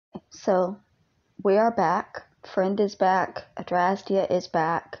So we are back. Friend is back. Adrasdea is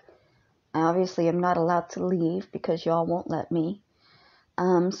back. I obviously am not allowed to leave because y'all won't let me.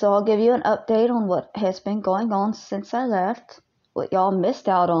 So I'll give you an update on what has been going on since I left, what y'all missed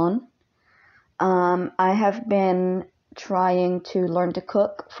out on. I have been trying to learn to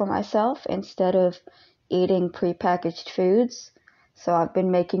cook for myself instead of eating prepackaged foods. So I've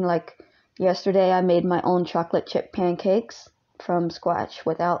been making, like, yesterday I made my own chocolate chip pancakes from scratch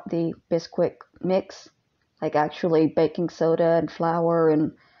without the Bisquick mix, like actually baking soda and flour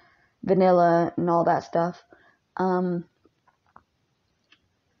and vanilla and all that stuff.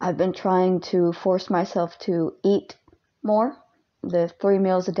 I've been trying to force myself to eat more, the 3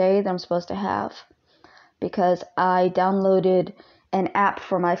 meals a day that I'm supposed to have, because I downloaded an app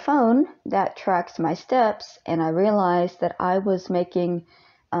for my phone that tracks my steps, and I realized that I was making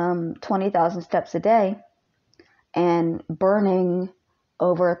 20,000 steps a day and burning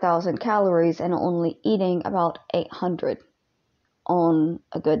over 1,000 calories and only eating about 800 on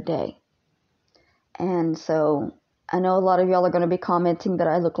a good day. And so I know a lot of y'all are going to be commenting that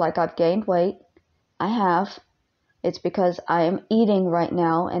I look like I've gained weight. I have. It's because I am eating right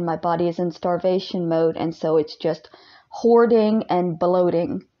now and my body is in starvation mode, and so it's just hoarding and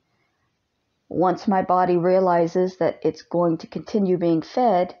bloating. Once my body realizes that it's going to continue being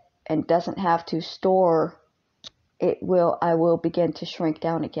fed and doesn't have to store, I will begin to shrink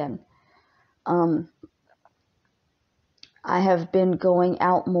down again. I have been going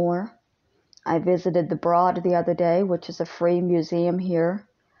out more. I visited the Broad the other day, which is a free museum here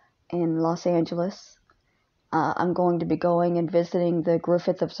in Los Angeles. I'm going to be going and visiting the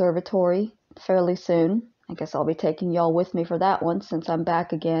Griffith Observatory fairly soon. I guess I'll be taking y'all with me for that one since I'm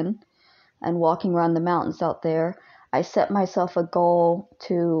back again and walking around the mountains out there. I set myself a goal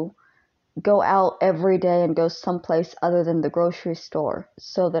to go out every day and go someplace other than the grocery store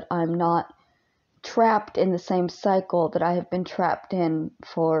so that I'm not trapped in the same cycle that I have been trapped in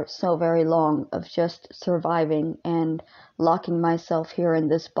for so very long of just surviving and locking myself here in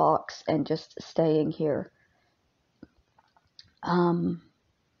this box and just staying here.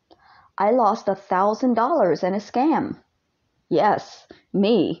 I lost $1,000 in a scam. Yes,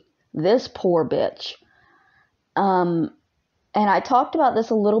 me, this poor bitch. And I talked about this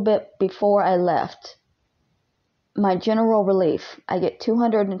a little bit before I left. My general relief, I get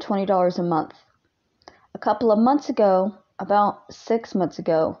 $220 a month. A couple of months ago, about 6 months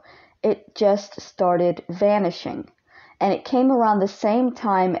ago, it just started vanishing. And it came around the same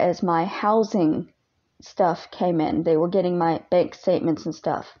time as my housing stuff came in. They were getting my bank statements and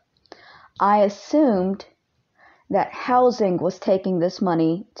stuff. I assumed that housing was taking this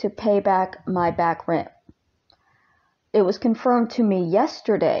money to pay back my back rent. It was confirmed to me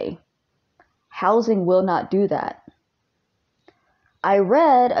yesterday. Housing will not do that. I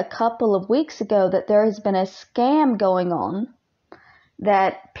read a couple of weeks ago that there has been a scam going on,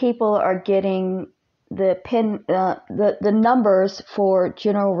 that people are getting the numbers for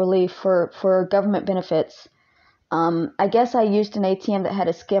general relief for government benefits. I guess I used an ATM that had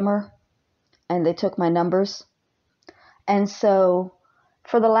a skimmer, and they took my numbers. And so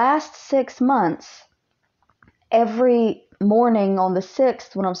for the last 6 months, every morning on the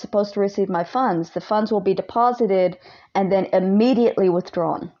 6th, when I'm supposed to receive my funds, the funds will be deposited and then immediately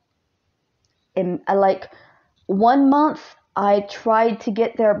withdrawn. In like 1 month, I tried to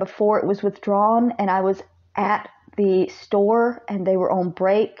get there before it was withdrawn, and I was at the store and they were on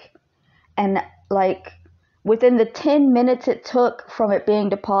break, and like within the 10 minutes it took from it being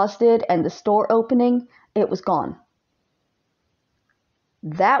deposited and the store opening, it was gone.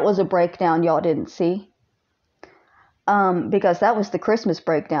 That was a breakdown y'all didn't see. Because that was the Christmas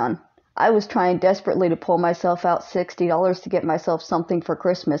breakdown. I was trying desperately to pull myself out $60 to get myself something for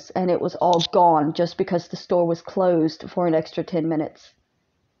Christmas, and it was all gone just because the store was closed for an extra 10 minutes.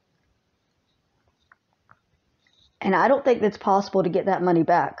 And I don't think that's possible to get that money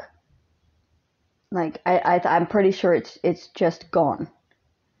back. Like, I'm pretty sure it's just gone.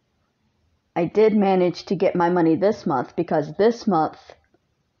 I did manage to get my money this month because this month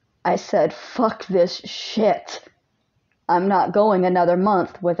I said, fuck this shit. I'm not going another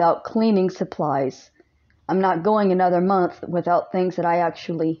month without cleaning supplies. I'm not going another month without things that I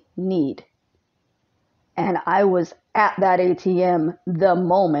actually need. And I was at that ATM the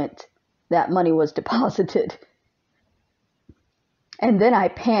moment that money was deposited. And then I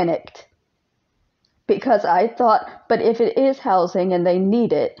panicked because I thought, but if it is housing and they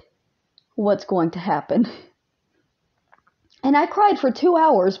need it, what's going to happen? And I cried for 2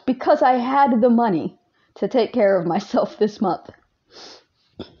 hours because I had the money to take care of myself this month.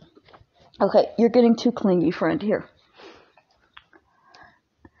 Okay, you're getting too clingy, friend, here.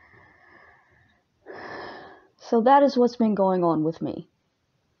 So that is what's been going on with me.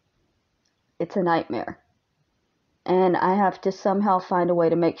 It's a nightmare. And I have to somehow find a way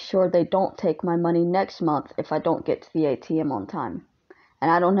to make sure they don't take my money next month if I don't get to the ATM on time. And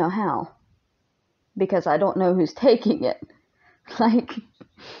I don't know how. Because I don't know who's taking it. Like,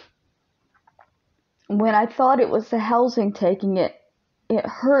 when I thought it was the housing taking it, it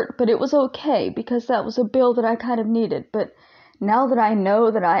hurt, but it was okay because that was a bill that I kind of needed. But now that I know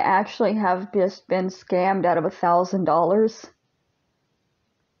that I actually have just been scammed out of $1,000,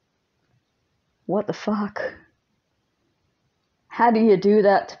 what the fuck? How do you do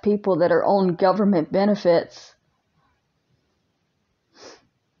that to people that are on government benefits?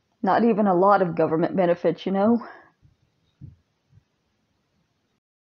 Not even a lot of government benefits, you know?